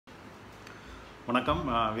வணக்கம்.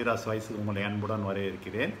 வீராஸ் வாய்ஸுக்கு உங்களை அன்புடன்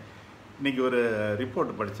வரவேற்கிறேன். இன்றைக்கி ஒரு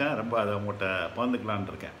ரிப்போர்ட் படித்தேன், ரொம்ப அதை உங்கள்கிட்ட பகிர்ந்துக்கலான்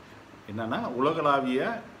இருக்கேன். என்னென்னா, உலகளாவிய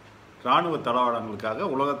இராணுவ தளவாடங்களுக்காக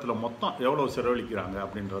உலகத்தில் மொத்தம் எவ்வளோ செலவழிக்கிறாங்க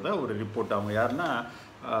அப்படின்றத ஒரு ரிப்போர்ட். அவங்க யாருன்னா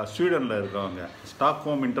ஸ்வீடனில் இருக்கவங்க,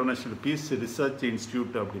 Stockholm international piece research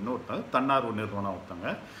institute அப்படின்னு ஒருத்தங்க, தன்னார்வ நிறுவனம் ஒருத்தங்க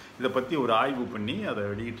இதை பற்றி ஒரு ஆய்வு பண்ணி அதை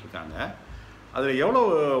வெளியிட்டிருக்காங்க. அதில் எவ்வளோ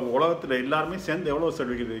உலகத்தில் எல்லாருமே சேர்ந்து எவ்வளோ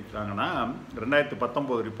செலவழிக்கிறாங்கன்னா,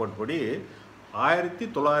 2019 ரிப்போர்ட் படி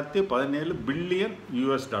 $1917 பில்லியன்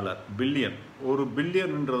US. பில்லியன், ஒரு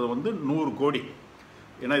பில்லியன்ன்றது வந்து 100 கோடி.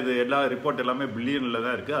 ஏன்னா இது எல்லா ரிப்போர்ட் எல்லாமே பில்லியனில்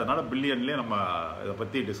தான் இருக்குது, அதனால் பில்லியன்லேயே நம்ம இதை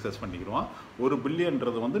பற்றி டிஸ்கஸ் பண்ணிக்கிறோம். ஒரு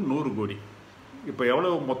பில்லியன்றது வந்து 100 கோடி. இப்போ எவ்வளோ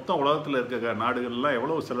மொத்தம் உலகத்தில் இருக்க நாடுகள்லாம்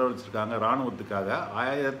எவ்வளோ செலவழிச்சிருக்காங்க இராணுவத்துக்காக?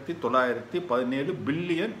 $1917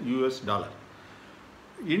 பில்லியன் US.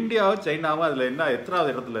 இந்தியாவும் சைனாவும் அதில் எத்தனாவது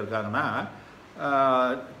இடத்துல இருக்காங்கன்னா,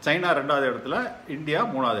 சைனா 2வது இடத்துல, இந்தியா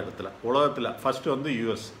 3வது இடத்துல உலகத்தில். ஃபஸ்ட்டு வந்து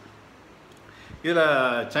US. இதில்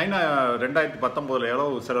சைனா 2019 எவ்வளோ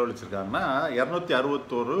செலவழிச்சிருக்காங்கன்னா,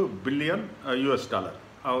 $261 பில்லியன் US.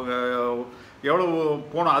 அவங்க எவ்வளோ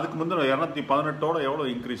போன அதுக்கு முந்தின 2018ஓட எவ்வளோ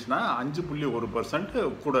இன்க்ரீஸ்னால் 5.1%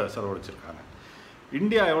 கூட செலவழிச்சிருக்காங்க.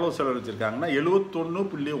 இந்தியா எவ்வளோ செலவழிச்சிருக்காங்கன்னா,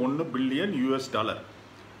 $71.1 பில்லியன் US.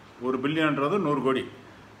 ஒரு பில்லியன்றது 100 கோடி.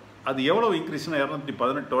 அது எவ்வளோ இன்க்ரீஸ்னா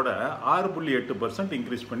 2018ஓட 6.8%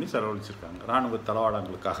 இன்க்ரீஸ் பண்ணி செலவழிச்சிருக்காங்க இராணுவ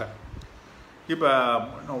தளவாடங்களுக்காக. இப்போ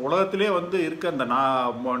உலகத்திலே வந்து இருக்க அந்த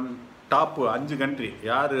டாப்பு 5 கண்ட்ரி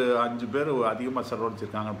யார் 5 பேர் அதிகமாக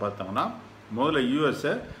செலவழிச்சிருக்காங்கன்னு பார்த்தோம்னா, முதல்ல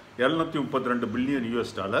USA $732 பில்லியன்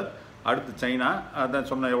US. அடுத்து சைனா, அதான்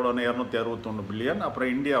சொன்ன எவ்வளோன்னா 261 பில்லியன்.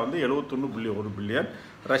 அப்புறம் இந்தியா வந்து 71.1 பில்லியன்.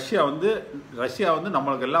 ரஷ்யா வந்து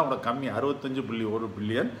நம்மளுக்கு எல்லாம் அவ்வளோ கம்மி, 65.1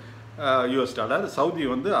 பில்லியன் US. சவுதி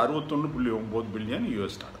வந்து 61.9 பில்லியன்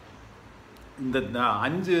US. இந்த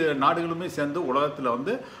 5 நாடுகளுமே சேர்ந்து உலகத்தில்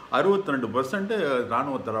வந்து 62%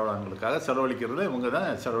 இராணுவ தளவாடங்களுக்காக செலவழிக்கிறத இவங்க தான்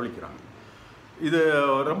செலவழிக்கிறாங்க. இது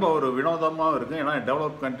ரொம்ப ஒரு வினோதமாக இருக்குது. ஏன்னா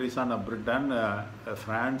develop கண்ட்ரிஸான Britain,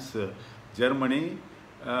 France, Germany,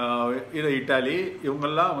 Italy,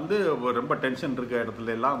 இவங்கெல்லாம் வந்து ரொம்ப டென்ஷன் இருக்க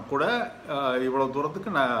இடத்துல எல்லாம் கூட இவ்வளோ தூரத்துக்கு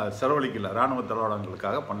நான் செலவழிக்கல, இராணுவ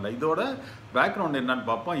தளவாடங்களுக்காக பண்ணல. இதோட பேக்ரவுண்ட் என்னன்னு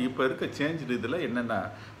பார்ப்போம். இப்போ இருக்க சேஞ்ச் இதில்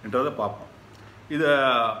என்னென்னன்றதை பார்ப்போம். இது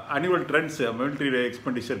அனுவல் ட்ரெண்ட்ஸ் மிலிட்ரி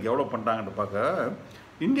எக்ஸ்பெண்டிச்சருக்கு எவ்வளோ பண்ணுறாங்கன்னு பார்க்க,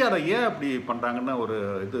 இந்தியாவில் ஏன் அப்படி பண்ணுறாங்கன்னு ஒரு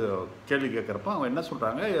இது கேள்வி கேட்குறப்ப அவங்க என்ன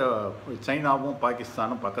சொல்கிறாங்க, சைனாவும்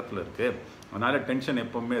பாகிஸ்தானும் பக்கத்தில் இருக்குது, அதனால் டென்ஷன்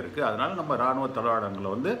எப்போவுமே இருக்குது, அதனால் நம்ம இராணுவ தளவாடங்களை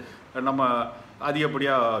வந்து நம்ம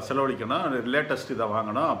அதிகப்படியாக செலவழிக்கணும், லேட்டஸ்ட் இதை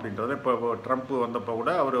வாங்கணும் அப்படின்றத. இப்போ ட்ரம்ப் வந்தப்போ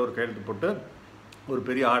கூட அவர் ஒரு கையெழுத்து போட்டு ஒரு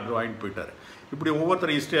பெரிய ஆர்டர் வாங்கிட்டு போயிட்டார். இப்படி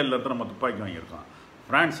ஒவ்வொருத்தரும் இஸ்ரேல்லேருந்து நம்ம துப்பாக்கி வாங்கியிருக்கோம்,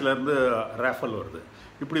 ஃப்ரான்ஸ்லேருந்து ரேஃபல் வருது.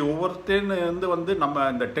 இப்படி ஒவ்வொருத்தேருந்து வந்து நம்ம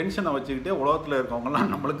இந்த டென்ஷனை வச்சுக்கிட்டே உலகத்தில்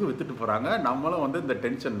இருக்கவங்கலாம் நம்மளுக்கு விற்றுட்டு போகிறாங்க. நம்மளும் வந்து இந்த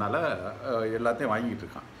டென்ஷன்னால் எல்லாத்தையும் வாங்கிட்டு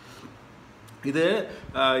இருக்கான். இது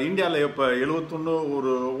இந்தியாவில் இப்போ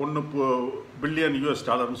 71.1 பில்லியன் US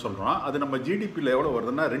சொல்கிறோம். அது நம்ம ஜிடிபியில் எவ்வளோ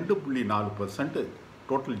வருதுன்னா 2.4%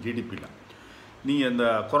 டோட்டல் ஜிடிபியில். நீங்கள் இந்த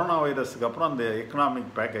கொரோனா வைரஸுக்கு அப்புறம் அந்த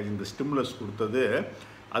எக்கனாமிக் பேக்கேஜ், இந்த ஸ்டிமுலஸ் கொடுத்தது,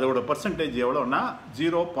 அதோட பர்சன்டேஜ் எவ்வளோன்னா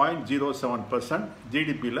 0.07%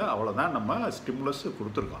 ஜிடிபியில் அவ்வளோதான் நம்ம ஸ்டிமுலஸ்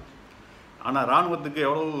கொடுத்துருக்கோம். ஆனால் இராணுவத்துக்கு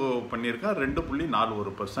எவ்வளோ பண்ணியிருக்கோம்?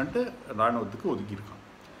 2.41% இராணுவத்துக்கு ஒதுக்கியிருக்கோம்.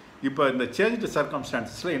 இப்போ இந்த சேஞ்ச்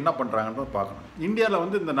சர்க்கம்ஸ்டான்சஸில் என்ன பண்ணுறாங்கன்னு பார்க்கணும். இந்தியாவில்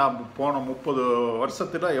வந்து இந்த நான் போன 30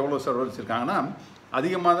 வருஷத்தில் எவ்வளோ செலவழிச்சிருக்காங்கன்னா,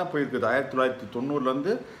 அதிகமாக தான் போயிருக்குது.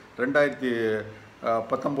 1990லேருந்து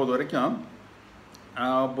 2019 வரைக்கும்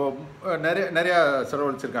நிறையா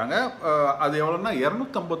செலவழிச்சிருக்காங்க. அது எவ்வளோன்னா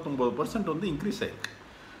 259% வந்து இன்க்ரீஸ் ஆகிருக்கு.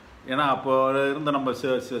 ஏன்னா அப்போ இருந்த நம்ம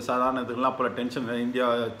சாதாரண இதுக்கெல்லாம் அப்போ டென்ஷன், இந்தியா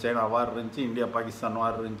சைனா வார் இருந்துச்சு, இந்தியா பாகிஸ்தான்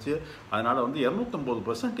வார் இருந்துச்சு, அதனால் வந்து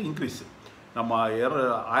 259% இன்க்ரீஸு. நம்ம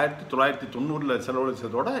 1990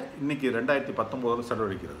 செலவழிச்சதோட இன்றைக்கி 2019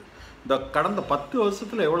 செலவழிக்கிறது. இந்த கடந்த 10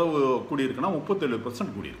 வருஷத்தில் எவ்வளவு கூடியிருக்குன்னா 37%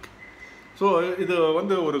 கூடியிருக்கு. ஸோ இது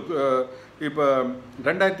வந்து ஒரு இப்போ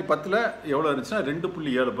 2010 எவ்வளோ இருந்துச்சுன்னா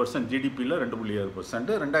 2.7% ஜிடிபியில் 2.7%,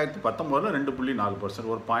 2019 2.4%,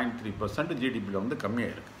 ஒரு 0.3% ஜிடிபியில் வந்து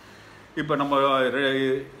கம்மியாக இருக்குது. இப்போ நம்ம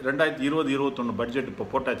 2020-21 பட்ஜெட் இப்போ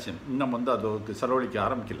போட்டாச்சு, இன்னும் வந்து அதுக்கு செலவழிக்க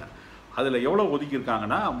ஆரம்பிக்கல. அதில் எவ்வளோ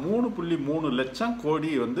ஒதுக்கியிருக்காங்கன்னா 3.3 லட்சம் கோடி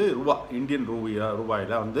வந்து இந்தியன்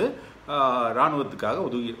ரூபாயில் வந்து இராணுவத்துக்காக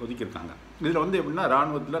ஒதுக்கியிருக்காங்க. இதில் வந்து எப்படின்னா,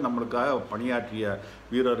 இராணுவத்தில் நம்மளுக்காக பணியாற்றிய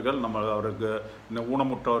வீரர்கள், அவருக்கு இந்த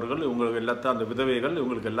ஊனமுற்றவர்கள், இவங்களுக்கு எல்லாத்தையும், அந்த விதவைகள்,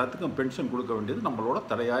 இவங்களுக்கு எல்லாத்துக்கும் பென்ஷன் கொடுக்க வேண்டியது நம்மளோட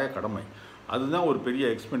தலையாய கடமை. அதுதான் ஒரு பெரிய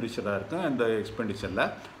எக்ஸ்பெண்டிச்சராக இருக்கும் இந்த எக்ஸ்பெண்டிச்சரில்.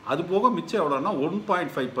 அது போக மிச்சம் எவ்வளோன்னா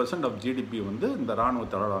 1.5% ஆஃப் ஜிடிபி வந்து இந்த இராணுவ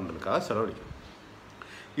தளவாடங்களுக்காக செலவழிக்கும்.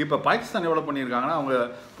 இப்போ பாகிஸ்தான் எவ்வளோ பண்ணியிருக்காங்கன்னா, அவங்க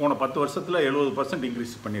போன 10 வருஷத்தில் 70%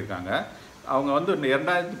 இன்க்ரீஸ் பண்ணியிருக்காங்க. அவங்க வந்து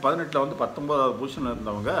 2018 வந்து 19வது பொசிஷன்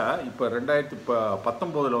இருந்தவங்க இப்போ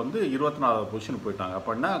 2019 வந்து 24வது பொசிஷன் போயிட்டாங்க.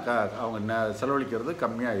 அப்படின்னா அவங்க செலவழிக்கிறது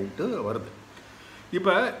கம்மியாகிட்டு வருது.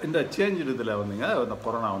 இப்போ இந்த சேஞ்ச் இதில் வந்துங்க இந்த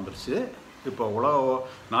கொரோனா வந்துருச்சு. இப்போ உலக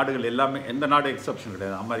நாடுகள் எல்லாமே, எந்த நாடு எக்ஸப்ஷன்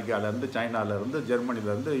கிடையாது. அமெரிக்காவிலேருந்து, சைனாவிலேருந்து,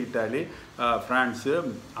 ஜெர்மனிலேருந்து, இட்டாலி, ஃப்ரான்ஸு,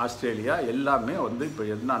 ஆஸ்திரேலியா எல்லாமே வந்து இப்போ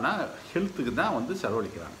என்னன்னா ஹெல்த்துக்கு தான் வந்து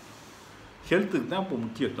செலவழிக்கிறாங்க. ஹெல்த்துக்கு தான் இப்போ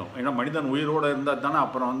முக்கியத்துவம். ஏன்னா மனிதன் உயிரோடு இருந்தால் தானே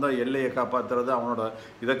அப்புறம் வந்து எல்லையை காப்பாற்றுறது, அவனோட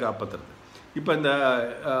இதை காப்பாற்றுறது. இப்போ இந்த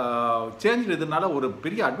சேஞ்ச் இதனால ஒரு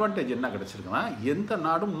பெரிய அட்வான்டேஜ் என்ன கிடச்சிருக்குன்னா, எந்த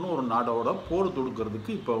நாடும் இன்னொரு நாடோட போர்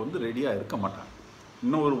தொடுக்கிறதுக்கு இப்போ வந்து ரெடியாக இருக்க மாட்டாங்க.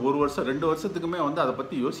 இன்னும் ஒரு வருஷம் 2 வருஷத்துக்குமே வந்து அதை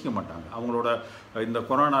பற்றி யோசிக்க மாட்டாங்க. அவங்களோட இந்த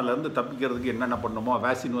கொரோனாலேருந்து தப்பிக்கிறதுக்கு என்னென்ன பண்ணணுமோ,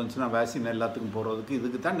 வேக்சின் வந்துச்சுன்னா வேக்சின் எல்லாத்துக்கும் போகிறதுக்கு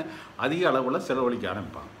இதுக்கு தான் அதிக அளவில் செலவழிக்க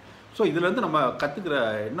ஆரம்பிப்பாங்க. ஸோ இதுலேருந்து நம்ம கற்றுக்கிற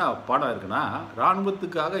என்ன பாடம் இருக்குன்னா,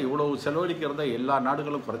 இராணுவத்துக்காக இவ்வளவு செலவழிக்கிறத எல்லா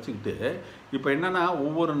நாடுகளும் குறைச்சிக்கிட்டு இப்போ என்னென்னா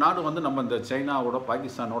ஒவ்வொரு நாடும் வந்து நம்ம இந்த சைனாவோட,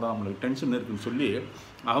 பாகிஸ்தானோட நம்மளுக்கு டென்ஷன் இருக்குதுன்னு சொல்லி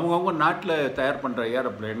அவங்கவுங்க நாட்டில் தயார் பண்ணுற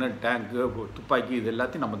ஏரோப்ளேனு, டேங்க்கு, துப்பாக்கி இது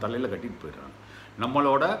எல்லாத்தையும் நம்ம தலையில் கட்டிட்டு போயிடுறாங்க.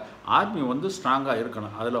 நம்மளோட ஆர்மி வந்து ஸ்ட்ராங்காக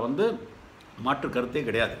இருக்கணும், அதில் வந்து மாற்று கருத்தே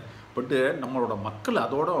கிடையாது. பட்டு நம்மளோட மக்கள்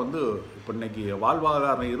அதோடு வந்து இப்போ இன்றைக்கி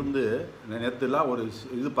வாழ்வாதாரம் இருந்து நேற்றுலாம் ஒரு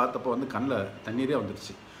இது பார்த்தப்போ வந்து கண்ணில் தண்ணீரே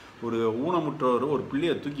வந்துடுச்சு. ஒரு ஊனமுற்றவர் ஒரு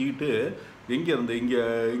பிள்ளையை தூக்கிக்கிட்டு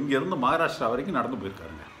இங்கேருந்து மகாராஷ்டிரா வரைக்கும் நடந்து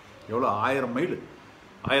போயிருக்காருங்க. எவ்வளோ 1000 மைல்,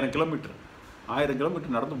 1000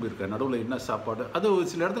 கிலோமீட்டர் நடந்து போயிருக்காரு. நடுவில் என்ன சாப்பாடு அது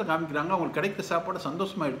சில இடத்துல காமிக்கிறாங்க. அவங்களுக்கு கிடைக்கிற சாப்பாடை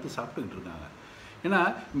சந்தோஷமாக எடுத்து சாப்பிட்டுக்கிட்டு இருக்காங்க. ஏன்னா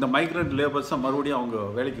இந்த மைக்ரண்ட் லேபர்ஸை மறுபடியும் அவங்க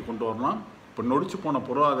வேலைக்கு கொண்டு வரணும். இப்போ நொடிச்சு போன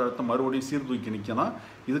பொருளாதாரத்தை மறுபடியும் சீர்தூக்கி நிற்கணும்.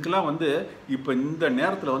 இதுக்கெல்லாம் வந்து இப்போ இந்த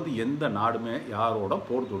நேரத்தில் வந்து எந்த நாடுமே யாரோட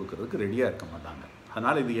போர் தொடுக்கிறதுக்கு ரெடியாக இருக்க மாட்டாங்க.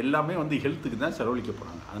 அதனால் இது எல்லாமே வந்து ஹெல்த்துக்கு தான் செலவழிக்க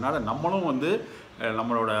போகிறாங்க. அதனால் நம்மளும் வந்து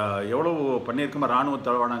நம்மளோட எவ்வளோ பண்ணியிருக்கோமோ இராணுவ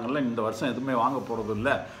தளவாடங்கள்லாம் இந்த வருஷம் எதுவுமே வாங்க போகிறது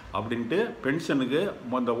இல்லை அப்படின்ட்டு பென்ஷனுக்கு,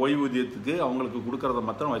 இந்த ஓய்வூதியத்துக்கு அவங்களுக்கு கொடுக்குறத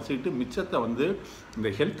மாத்திரம் வச்சுக்கிட்டு மிச்சத்தை வந்து இந்த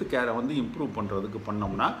ஹெல்த் கேரை வந்து இம்ப்ரூவ் பண்ணுறதுக்கு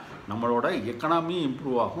பண்ணோம்னா நம்மளோட எக்கனாமியும்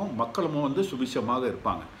இம்ப்ரூவ் ஆகும், மக்களும் வந்து சுபிட்சமாக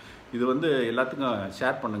இருப்பாங்க. இது வந்து எல்லாத்துக்கும்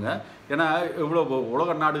ஷேர் பண்ணுங்கள். ஏன்னா இவ்வளோ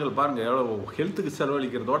உலக நாடுகள் பாருங்கள் எவ்வளோ ஹெல்த்துக்கு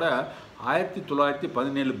செலவழிக்கிறதோட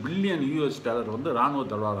 1917 பில்லியன் US$ வந்து இராணுவ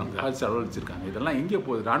தளவாடங்கள் செலவழிச்சிருக்காங்க. இதெல்லாம் எங்கே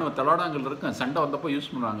போகுது? இராணுவ தளவாடங்கள் இருக்கும், சண்டை வந்தப்போ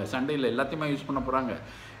யூஸ் பண்ணுவாங்க, சண்டையில் எல்லாத்தையுமே யூஸ் பண்ண போகிறாங்க.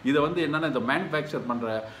 இதை வந்து என்னென்னா இந்த மேனுஃபேக்சர்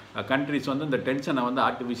பண்ணுற கண்ட்ரிஸ் வந்து இந்த டென்ஷனை வந்து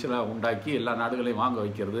ஆர்டிஃபிஷியலாக உண்டாக்கி எல்லா நாடுகளையும் வாங்க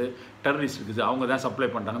வைக்கிறது. டெரரிஸ்ட்டுக்கு அவங்க தான் சப்ளை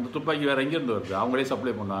பண்ணுறாங்க. இந்த துப்பாக்கி வேறு எங்கேருந்து வருது? அவங்களே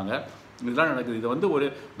சப்ளை பண்ணுவாங்க. இதெல்லாம் நடக்குது. இது வந்து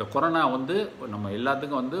இந்த கொரோனா வந்து நம்ம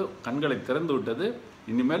எல்லாத்துக்கும் வந்து கண்களை திறந்து விட்டது.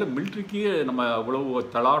 இனிமேல் மிலிட்ரிக்கு நம்ம இவ்வளவு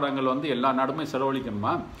தளவாடங்கள் வந்து எல்லா நாடுமே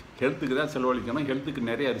செலவழிக்கணுமா? ஹெல்த்துக்கு தான் செலவழிக்கணும். ஹெல்த்துக்கு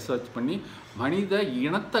நிறைய ரிசர்ச் பண்ணி மனித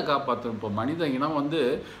இனத்தை காப்பாற்றணும். இப்போ மனித இனம் வந்து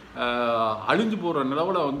அழிஞ்சு போகிற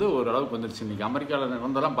நிலவில் வந்து ஓரளவுக்கு வந்துருச்சு. இன்றைக்கி அமெரிக்காவில்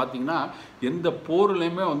நடந்தெல்லாம் பார்த்திங்கன்னா எந்த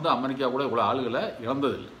போர்லையுமே வந்து அமெரிக்கா கூட இவ்வளோ ஆளுகளை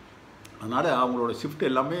இழந்ததில்லை. அதனால் அவங்களோட ஷிஃப்ட்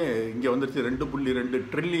எல்லாமே இங்கே வந்துருச்சு. 2.2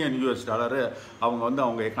 ட்ரில்லியன் US$ அவங்க வந்து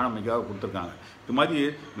அவங்க எக்கானமிக்காக கொடுத்துருக்காங்க. இது மாதிரி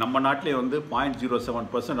நம்ம நாட்டிலே வந்து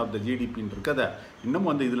 0.07% ஆஃப் த GDPன்னு இருக்கதை இன்னும்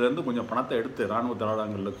வந்து இதிலேருந்து கொஞ்சம் பணத்தை எடுத்து இராணுவ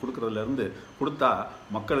தளவாடங்களில் கொடுக்குறதுலேருந்து கொடுத்தா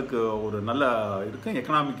மக்களுக்கு ஒரு நல்ல இருக்கும்.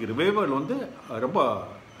 எக்கனாமிக் ரிவைவல் வந்து ரொம்ப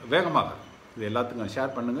வேகமாக. இது எல்லாத்துக்கும்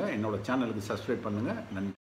ஷேர் பண்ணுங்கள். என்னோடய சேனலுக்கு சப்ஸ்கிரைப் பண்ணுங்கள். நன்றி.